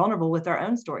and being vulnerable with our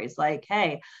own stories. Like,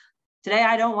 hey, today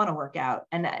I don't want to work out.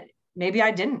 And maybe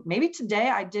today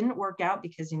I didn't work out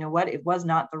because, you know what, it was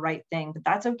not the right thing, but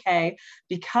that's okay,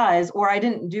 or I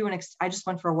didn't do I just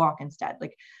went for a walk instead.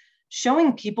 Like,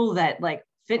 showing people that like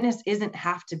fitness isn't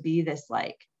have to be this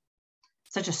like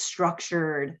such a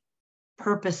structured,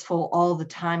 purposeful all the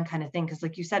time kind of thing. Because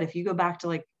like you said, if you go back to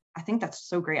like, I think that's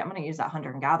so great. I'm going to use that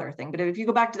hunter and gatherer thing. But if you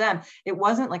go back to them, it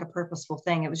wasn't like a purposeful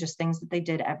thing. It was just things that they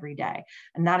did every day.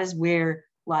 And that is where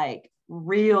like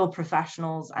real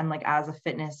professionals and like as a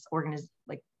fitness organization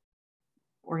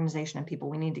and people,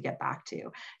 we need to get back to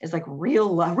is like real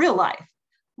life.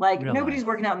 Like nobody's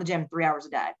working out in the gym 3 hours a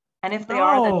day. And if they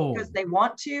are, that's because they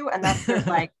want to. And that's their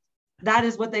like, that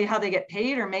is how they get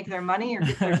paid or make their money or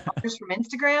get their followers from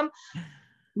Instagram.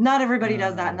 Not everybody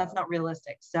does that, and that's not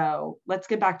realistic. So let's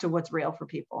get back to what's real for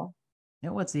people. You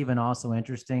know what's even also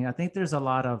interesting? I think there's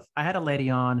I had a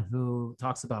lady on who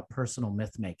talks about personal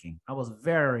myth making. I was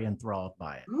very enthralled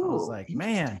by it. I was like,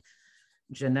 man,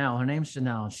 Janelle, her name's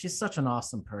Janelle. She's such an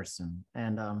awesome person.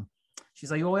 And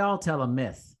she's like, well, we all tell a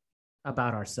myth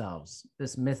about ourselves,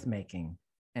 this myth making.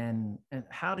 And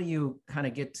how do you kind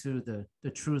of get to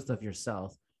the truth of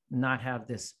yourself, not have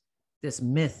this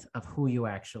myth of who you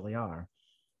actually are?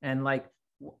 And like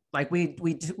we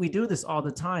do this all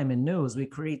the time in news. We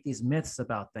create these myths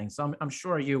about things. So I'm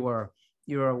sure you're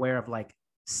aware of like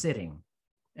sitting,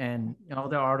 and all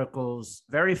the articles,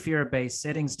 very fear-based,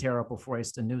 sitting's terrible for you,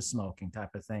 it's the new smoking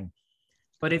type of thing.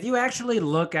 But if you actually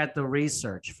look at the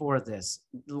research for this,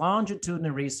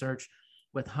 longitudinal research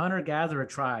with hunter-gatherer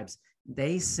tribes,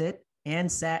 they sit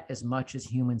and sat as much as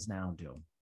humans now do,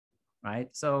 right?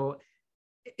 So,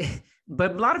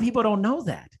 but a lot of people don't know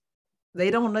that.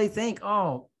 They think,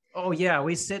 oh yeah,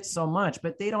 we sit so much,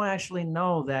 but they don't actually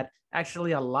know that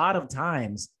actually a lot of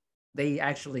times they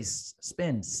actually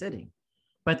spend sitting,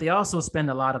 but they also spend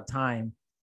a lot of time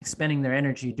spending their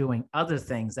energy doing other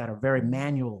things that are very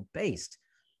manual based.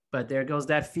 But there goes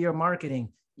that fear marketing.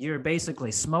 You're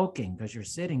basically smoking because you're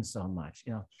sitting so much.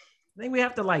 I think we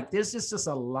have to there's just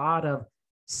a lot of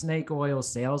snake oil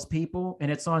salespeople,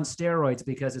 and it's on steroids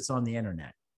because it's on the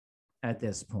internet at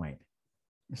this point.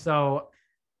 So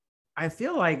I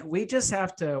feel like we just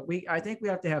have to, I think we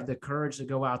have to have the courage to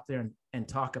go out there and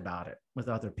talk about it with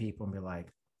other people and be like,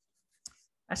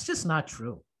 that's just not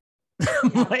true.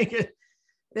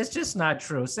 It's just not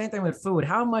true. Same thing with food.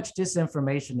 How much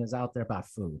disinformation is out there about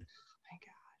food? Oh my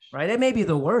gosh. Right? It may be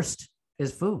the worst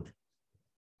is food.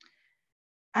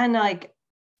 And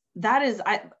that is,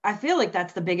 I feel like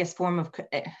that's the biggest form of,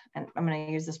 and I'm going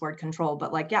to use this word control,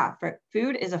 but for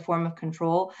food is a form of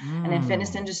control. And in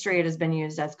fitness industry, it has been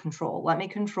used as control. Let me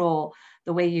control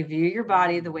the way you view your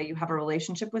body, the way you have a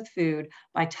relationship with food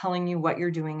by telling you what you're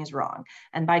doing is wrong.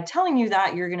 And by telling you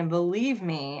that, you're going to believe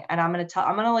me. And I'm going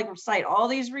to recite all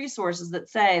these resources that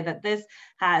say that this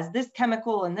has this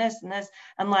chemical and this,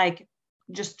 and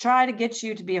just try to get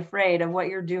you to be afraid of what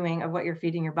you're doing, of what you're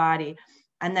feeding your body.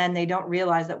 And then they don't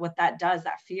realize that what that does,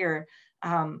 that fear,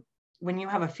 when you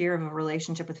have a fear of a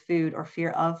relationship with food or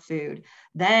fear of food,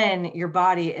 then your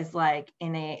body is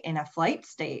in a flight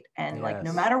state. And yes.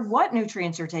 No matter what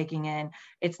nutrients you're taking in,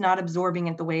 it's not absorbing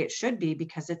it the way it should be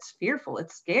because it's fearful,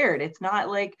 it's scared. It's not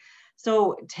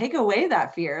so take away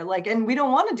that fear. And we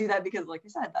don't want to do that because like you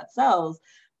said, that sells.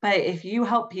 But if you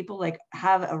help people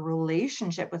have a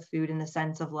relationship with food in the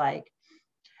sense of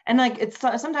and it's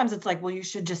sometimes it's well, you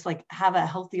should just have a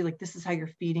healthy, this is how you're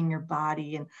feeding your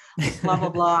body and blah, blah,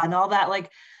 blah, and all that.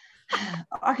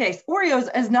 Okay, Oreos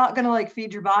is not going to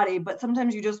feed your body, but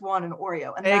sometimes you just want an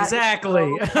Oreo. And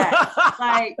exactly.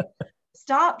 Okay.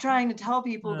 Stop trying to tell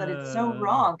people that it's so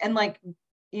wrong. And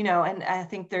and I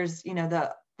think there's,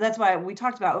 that's why we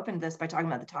talked about opened this by talking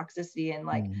about the toxicity and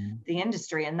the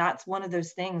industry. And that's one of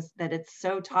those things that it's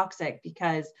so toxic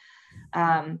because,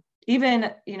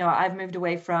 even, I've moved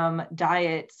away from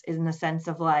diets in the sense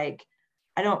of I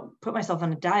don't put myself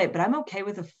on a diet, but I'm okay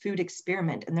with a food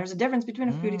experiment. And there's a difference between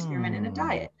a food experiment and a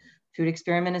diet. Food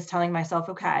experiment is telling myself,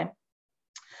 okay,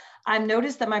 I've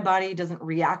noticed that my body doesn't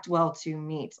react well to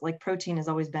meat. Protein has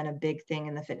always been a big thing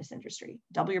in the fitness industry.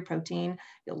 Double your protein,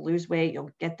 you'll lose weight, you'll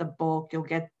get the bulk,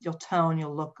 you'll tone,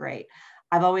 you'll look great.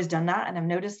 I've always done that. And I've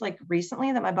noticed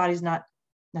recently that my body's not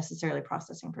necessarily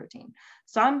processing protein.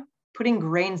 So I'm putting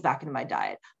grains back into my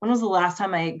diet. When was the last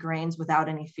time I ate grains without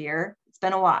any fear? It's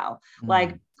been a while.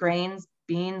 Grains,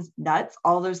 beans, nuts,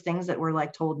 all those things that we're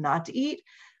told not to eat.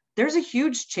 There's a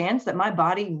huge chance that my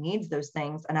body needs those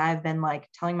things. And I've been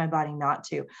telling my body not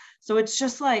to. So it's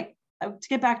just to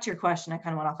get back to your question, I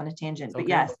kind of went off on a tangent, but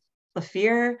yes, the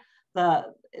fear,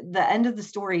 the end of the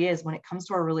story is when it comes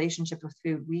to our relationship with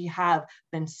food, we have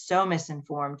been so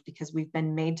misinformed because we've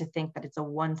been made to think that it's a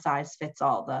one size fits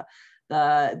all. The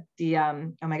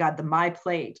oh my God, the my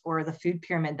plate or the food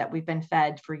pyramid that we've been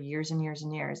fed for years and years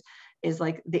and years is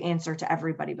the answer to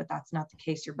everybody, but that's not the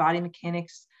case. Your body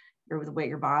mechanics, the way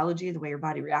your biology, the way your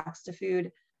body reacts to food,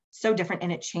 so different,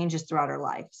 and it changes throughout our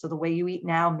life. So the way you eat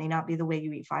now may not be the way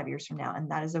you eat 5 years from now,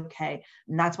 and that is okay.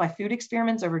 And that's why food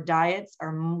experiments over diets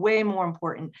are way more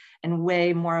important and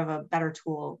way more of a better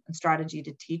tool and strategy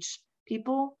to teach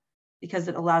people, because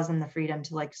it allows them the freedom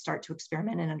to start to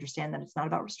experiment and understand that it's not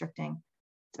about restricting,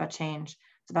 it's about change,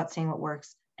 it's about seeing what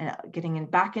works and getting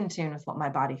back in tune with what my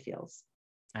body feels.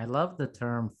 I love the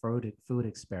term food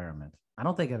experiment. I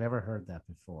don't think I've ever heard that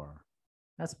before.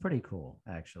 That's pretty cool,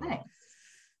 actually. Thanks.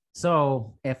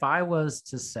 So if I was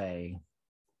to say,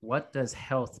 what does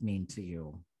health mean to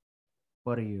you?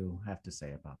 What do you have to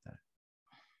say about that?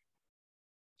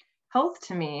 Health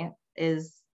to me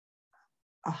is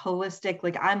a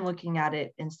holistic, I'm looking at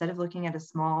it, instead of looking at a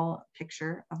small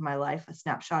picture of my life, a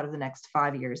snapshot of the next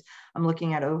 5 years, I'm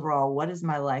looking at overall, what does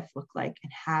my life look like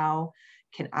and how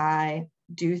can I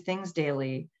do things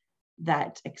daily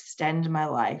that extend my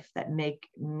life, that make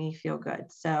me feel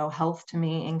good? So health to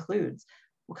me includes,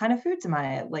 what kind of foods am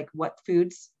I at? What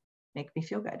foods make me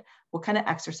feel good? What kind of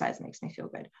exercise makes me feel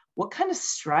good? What kind of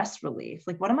stress relief?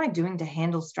 What am I doing to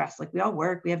handle stress? We all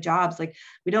work, we have jobs,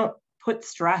 we don't put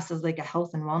stress as a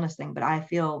health and wellness thing, but I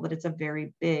feel that it's a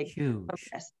very big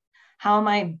focus. How am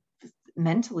I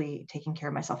mentally taking care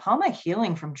of myself? How am I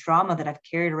healing from trauma that I've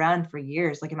carried around for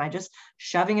years? Like, am I just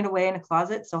shoving it away in a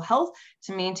closet? So health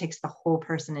to me takes the whole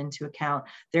person into account,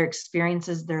 their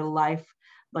experiences, their life,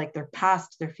 like their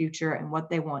past, their future, and what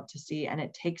they want to see. And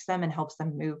it takes them and helps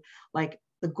them move. Like,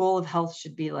 the goal of health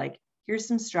should be like, here's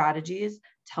some strategies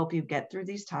to help you get through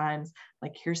these times.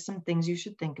 Like, here's some things you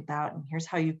should think about, and here's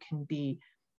how you can be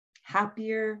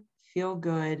happier, feel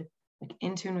good, like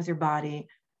in tune with your body,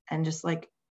 and just like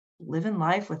living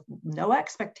life with no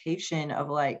expectation of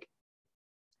like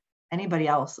anybody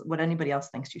else, what anybody else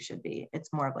thinks you should be.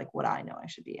 It's more of like what I know I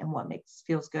should be and what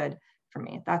feels good for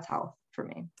me. That's health for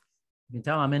me. You can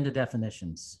tell I'm into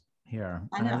definitions here.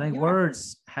 I know, I think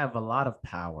words have a lot of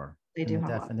power. They do have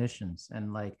definitions.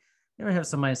 And like, you ever have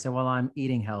somebody say, well, I'm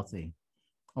eating healthy,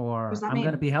 or I'm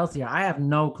going to be healthier. I have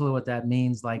no clue what that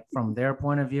means, like from their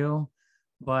point of view,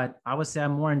 but I would say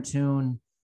I'm more in tune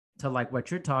to like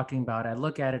what you're talking about. I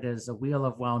look at it as a wheel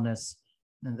of wellness,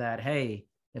 and that, hey,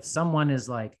 if someone is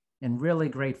like in really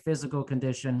great physical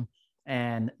condition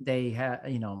and they have,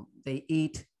 you know, they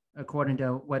eat according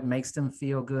to what makes them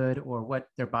feel good or what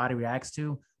their body reacts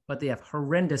to, but they have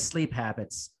horrendous sleep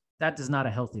habits, that is not a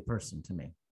healthy person to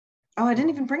me. Oh, I didn't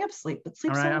even bring up sleep, but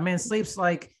sleep. All right. I mean, sleep's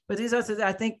like, but these are,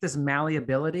 I think this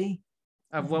malleability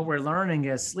of what we're learning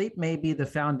is sleep may be the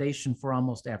foundation for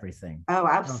almost everything. Oh,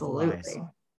 absolutely.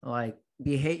 Like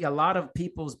a lot of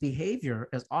people's behavior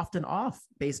is often off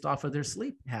based off of their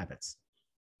sleep habits.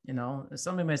 You know,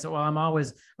 somebody may say, well, I'm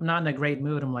not in a great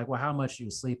mood. I'm like, well, how much are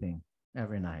you sleeping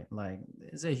every night? Like,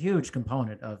 it's a huge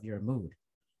component of your mood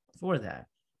for that.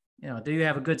 You know, do you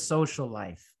have a good social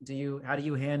life? How do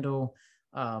you handle,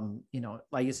 you know,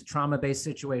 like it's a trauma-based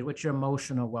situation? What's your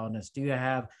emotional wellness? Do you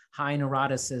have high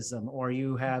neuroticism, or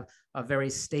you have a very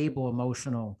stable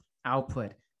emotional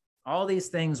output? All these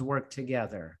things work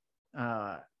together.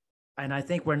 And I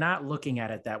think we're not looking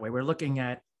at it that way. We're looking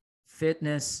at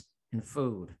fitness and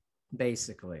food,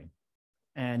 basically.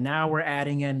 And now we're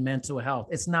adding in mental health.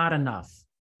 It's not enough.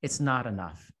 It's not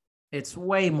enough. It's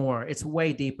way more. It's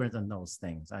way deeper than those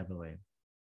things, I believe.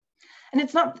 And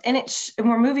it's not, and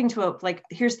we're moving to like,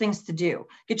 here's things to do.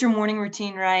 Get your morning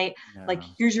routine right. Yeah. Like,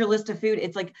 here's your list of food.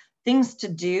 It's like things to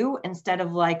do instead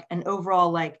of like an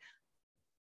overall, like,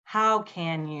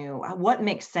 what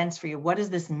makes sense for you? What does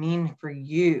this mean for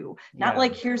you? Not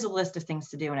like, here's a list of things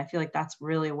to do. And I feel like that's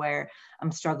really where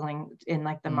I'm struggling in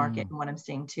like the market and what I'm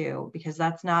seeing too, because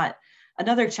that's not,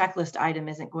 another checklist item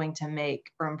isn't going to make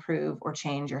or improve or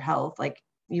change your health. Like,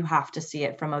 you have to see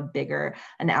it from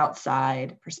an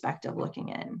outside perspective looking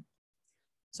in.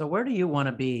 So where do you want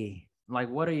to be? Like,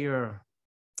 where do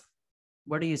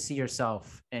you see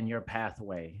yourself in your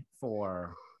pathway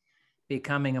for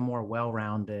becoming a more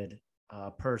well-rounded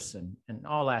person in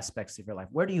all aspects of your life?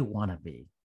 Where do you want to be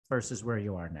versus where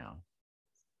you are now?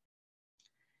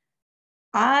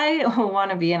 I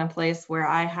want to be in a place where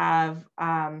I have,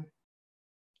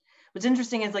 what's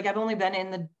interesting is like, I've only been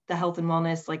in the health and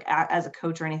wellness, like as a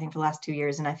coach or anything for the last 2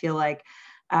 years. And I feel like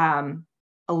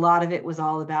a lot of it was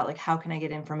all about like, how can I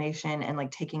get information and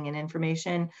like taking in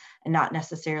information and not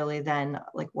necessarily then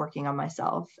like working on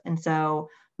myself. And so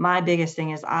my biggest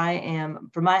thing is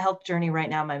for my health journey right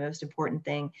now, my most important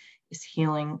thing is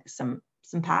healing some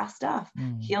past stuff,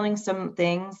 healing some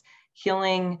things,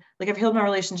 like I've healed my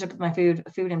relationship with my food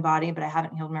and body, but I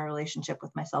haven't healed my relationship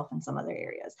with myself in some other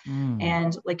areas.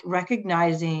 And like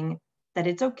recognizing that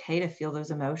it's okay to feel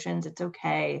those emotions. It's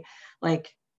okay. Like,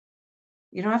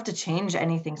 you don't have to change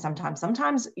anything sometimes.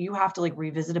 Sometimes you have to like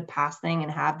revisit a past thing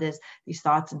and have these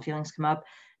thoughts and feelings come up,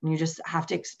 and you just have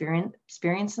to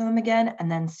experience them again and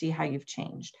then see how you've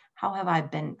changed. How have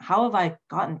I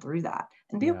gotten through that,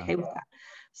 and be okay with that.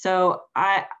 So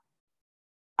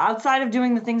outside of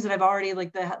doing the things that I've already,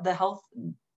 like the health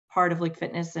part of like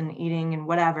fitness and eating and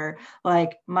whatever,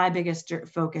 like my biggest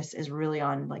focus is really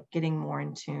on like getting more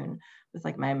in tune with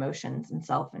like my emotions and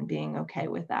self and being okay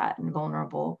with that and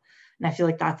vulnerable. And I feel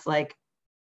like that's like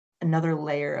another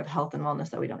layer of health and wellness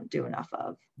that we don't do enough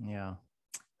of. Yeah.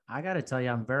 I got to tell you,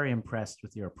 I'm very impressed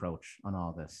with your approach on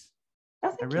all this.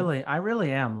 Oh, I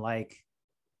really am. Like,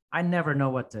 I never know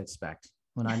what to expect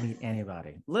when I meet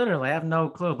anybody. Literally, I have no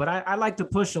clue, but I like to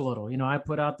push a little. You know, I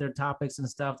put out their topics and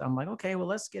stuff. I'm like, okay, well,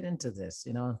 let's get into this.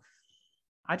 You know,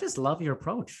 I just love your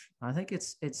approach. I think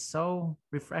it's so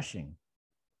refreshing.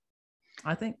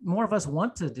 I think more of us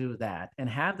want to do that and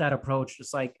have that approach.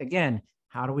 Just like, again,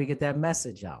 how do we get that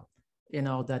message out? You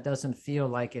know, that doesn't feel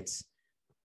like it's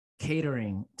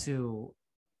catering to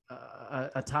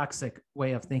a toxic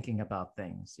way of thinking about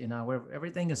things, you know, where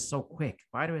everything is so quick.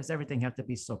 Why does everything have to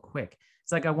be so quick?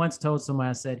 It's like I once told someone,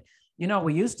 I said, You know,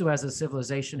 we used to, as a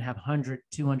civilization, have 100,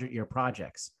 200-year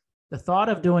projects. The thought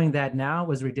of doing that now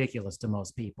was ridiculous to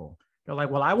most people. They're like,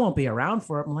 well, I won't be around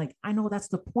for it. I'm like, I know that's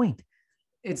the point.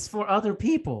 It's for other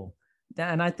people.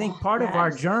 And I think part of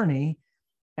our journey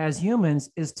as humans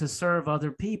is to serve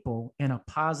other people in a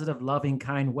positive, loving,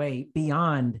 kind way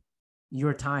beyond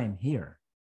your time here.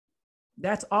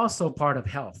 That's also part of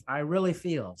health. I really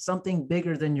feel something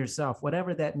bigger than yourself,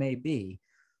 whatever that may be.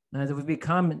 And we've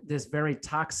become this very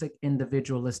toxic,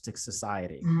 individualistic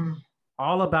society,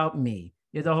 all about me.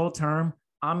 The whole term,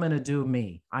 I'm going to do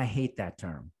me. I hate that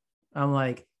term. I'm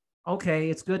like, okay,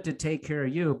 it's good to take care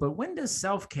of you, but when does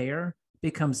self-care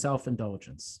become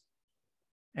self-indulgence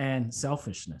and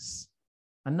selfishness?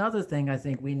 Another thing I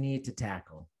think we need to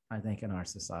tackle, I think, in our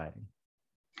society.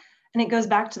 And it goes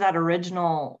back to that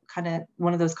original kind of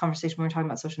one of those conversations when we were talking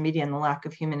about social media and the lack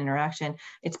of human interaction.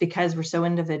 It's because we're so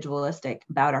individualistic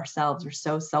about ourselves. We're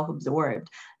so self-absorbed,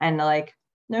 and like,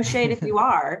 no shade if you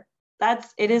are,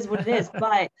 it is what it is.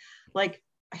 But like,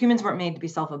 humans weren't made to be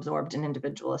self-absorbed and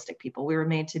individualistic people. We were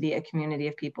made to be a community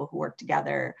of people who work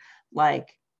together.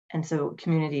 And so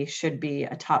community should be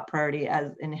a top priority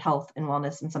as in health and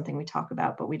wellness, and something we talk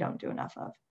about, but we don't do enough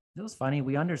of. It was funny.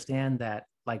 We understand that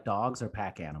like dogs are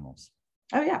pack animals.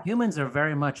 Oh yeah. Humans are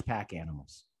very much pack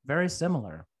animals, very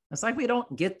similar. It's like we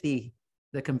don't get the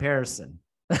comparison.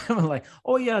 Like,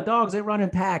 oh yeah, dogs, they run in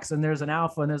packs and there's an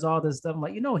alpha and there's all this stuff. I'm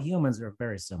like, humans are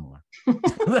very similar.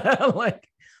 Like,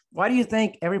 why do you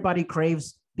think everybody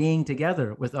craves being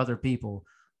together with other people?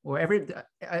 Or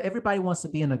everybody wants to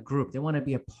be in a group. They want to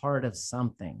be a part of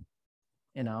something,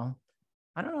 I don't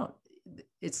know.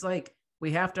 It's like,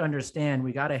 we have to understand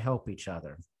we got to help each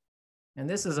other. And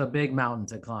this is a big mountain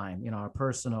to climb, our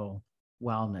personal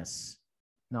wellness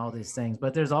and all these things.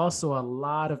 But there's also a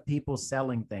lot of people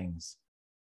selling things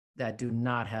that do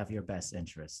not have your best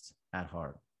interest at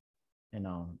heart.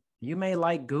 You may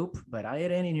like Goop, but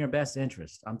it ain't in your best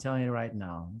interest. I'm telling you right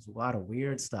now, there's a lot of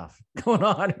weird stuff going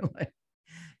on.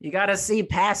 You got to see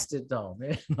past it though.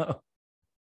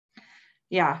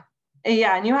 Yeah.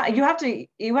 And you have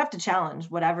to challenge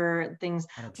whatever things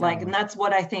like, and that's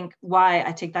what I think why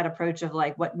I take that approach of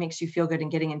like what makes you feel good and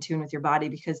getting in tune with your body,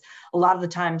 because a lot of the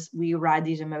times we ride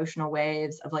these emotional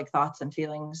waves of like thoughts and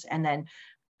feelings, and then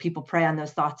people prey on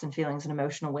those thoughts and feelings and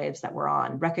emotional waves that we're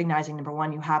on. Recognizing, number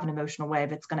one, you have an emotional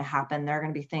wave, it's going to happen. There are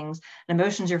going to be things and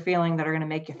emotions you're feeling that are going to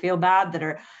make you feel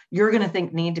bad, you're going to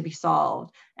think need to be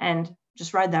solved, and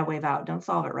just ride that wave out. Don't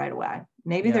solve it right away.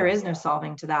 Maybe there is no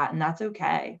solving to that, and that's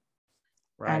okay.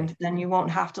 Right. And then you won't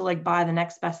have to like buy the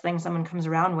next best thing someone comes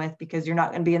around with, because you're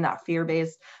not going to be in that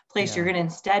fear-based place. You're going to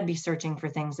instead be searching for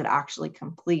things that actually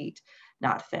complete,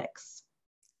 not fix.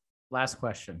 Last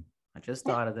question. I just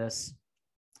thought of this.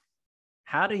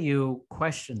 How do you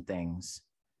question things,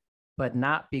 but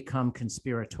not become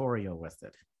conspiratorial with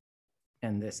it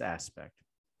in this aspect?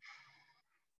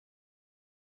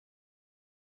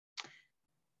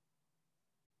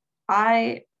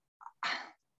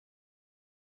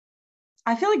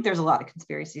 I feel like there's a lot of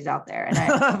conspiracies out there, and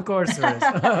of course there is.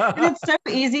 And it's so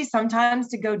easy sometimes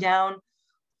to go down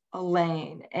a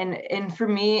lane. And for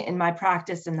me, in my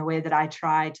practice and the way that I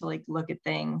try to like look at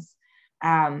things,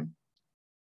 I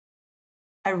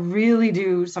really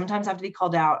do sometimes have to be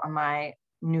called out on my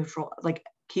neutral, like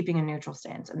keeping a neutral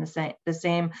stance, and the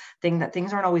same thing that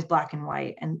things aren't always black and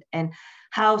white, and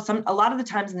how a lot of the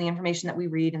times in the information that we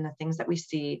read and the things that we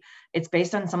see, it's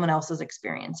based on someone else's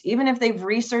experience. Even if they've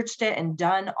researched it and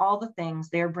done all the things,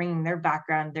 they're bringing their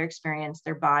background, their experience,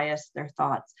 their bias, their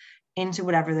thoughts into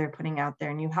whatever they're putting out there.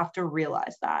 And you have to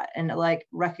realize that and like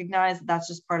recognize that that's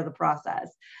just part of the process.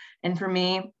 And for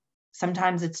me,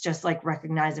 sometimes it's just like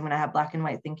recognizing when I have black and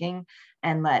white thinking,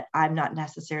 and that I'm not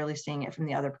necessarily seeing it from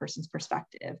the other person's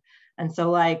perspective. And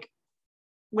so like,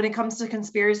 when it comes to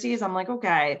conspiracies, I'm like,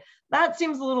 okay, that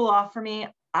seems a little off for me.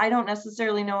 I don't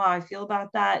necessarily know how I feel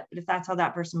about that, but if that's how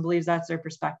that person believes, that's their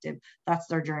perspective, that's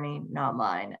their journey, not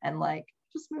mine. And like,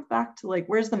 just move back to like,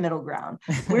 where's the middle ground?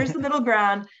 Where's the middle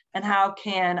ground? And how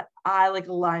can I like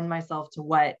align myself to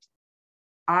what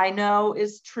I know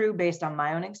is true based on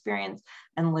my own experience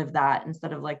and live that,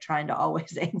 instead of like trying to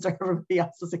always answer everybody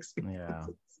else's experience. Yeah.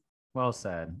 Well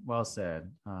said. Well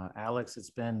said. Alex,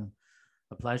 it's been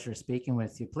a pleasure speaking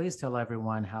with you. Please tell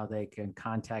everyone how they can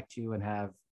contact you and have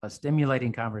a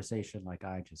stimulating conversation like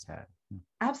I just had.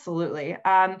 Absolutely.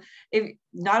 If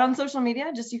not on social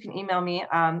media, just you can email me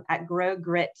at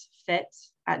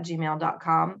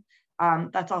growgritfit@gmail.com.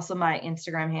 That's also my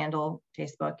Instagram handle,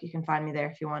 Facebook. You can find me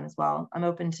there if you want as well. I'm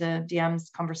open to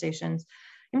DMs, conversations,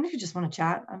 even if you just want to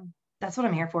chat. That's what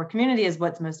I'm here for. Community is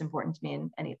what's most important to me in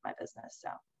any of my business. So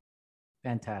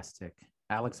fantastic.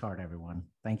 Alex Hart, everyone.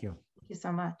 Thank you. Thank you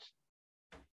so much.